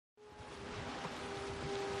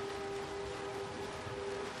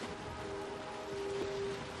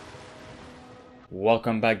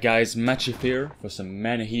Welcome back guys, Matchy here for some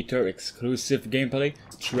Man-Eater exclusive gameplay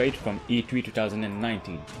straight from E3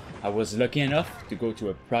 2019. I was lucky enough to go to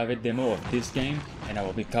a private demo of this game and I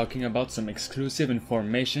will be talking about some exclusive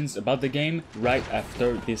informations about the game right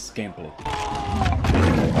after this gameplay.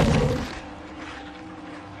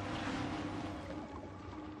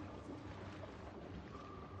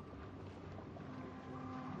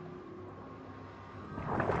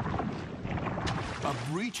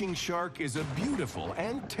 A breaching shark is a beautiful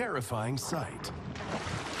and terrifying sight.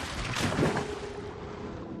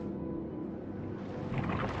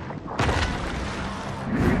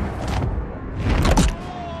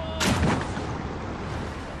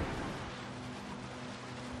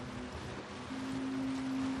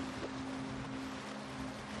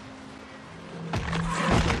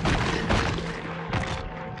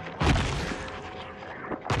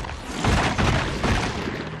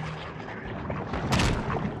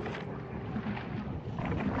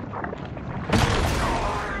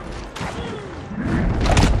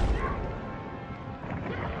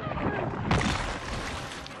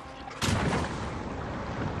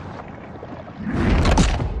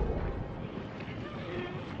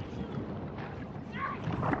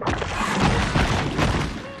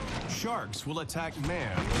 Sharks will attack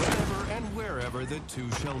man whenever and wherever the two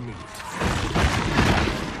shall meet.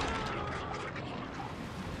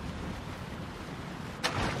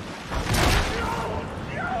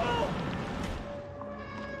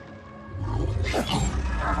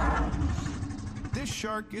 This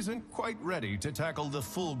shark isn't quite ready to tackle the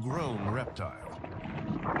full-grown reptile.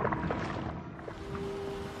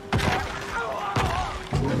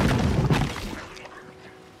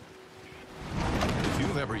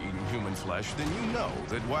 Ever eaten human flesh, then you know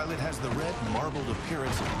that while it has the red marbled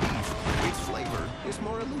appearance of beef, its flavor is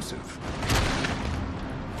more elusive.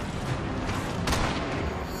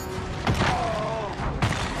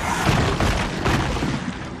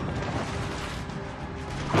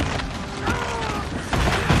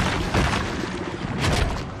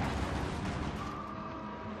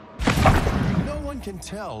 No one can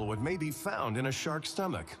tell what may be found in a shark's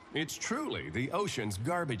stomach. It's truly the ocean's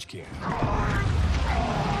garbage can.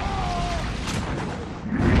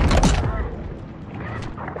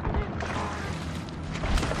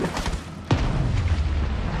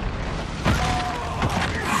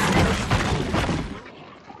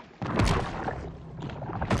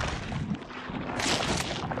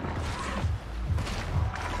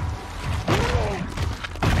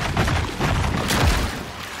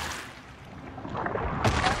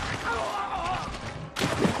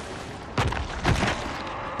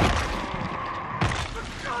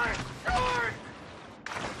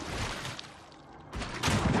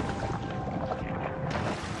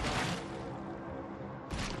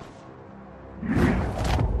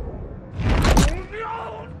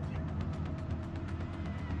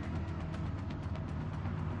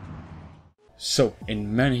 So,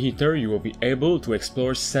 in Man-Eater you will be able to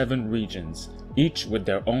explore 7 regions, each with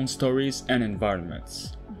their own stories and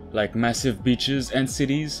environments, like massive beaches and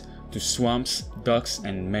cities, to swamps, docks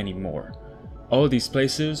and many more. All these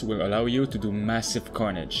places will allow you to do massive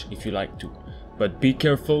carnage if you like to, but be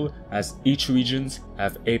careful as each regions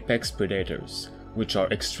have apex predators, which are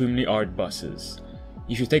extremely hard bosses.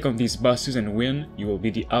 If you take on these bosses and win, you will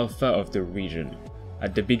be the alpha of the region.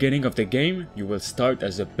 At the beginning of the game, you will start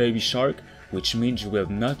as a baby shark, which means you will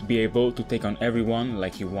not be able to take on everyone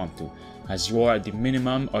like you want to, as you are at the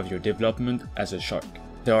minimum of your development as a shark.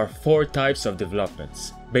 There are 4 types of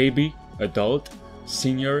developments: baby, adult,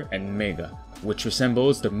 senior and mega, which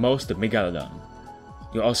resembles the most the megalodon.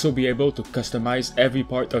 You'll also be able to customize every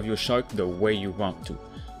part of your shark the way you want to,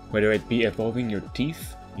 whether it be evolving your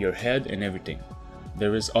teeth, your head and everything.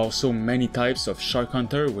 There is also many types of shark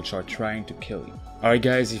hunter which are trying to kill you. Alright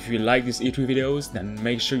guys, if you like these E3 videos, then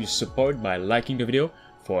make sure you support by liking the video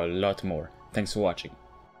for a lot more. Thanks for watching.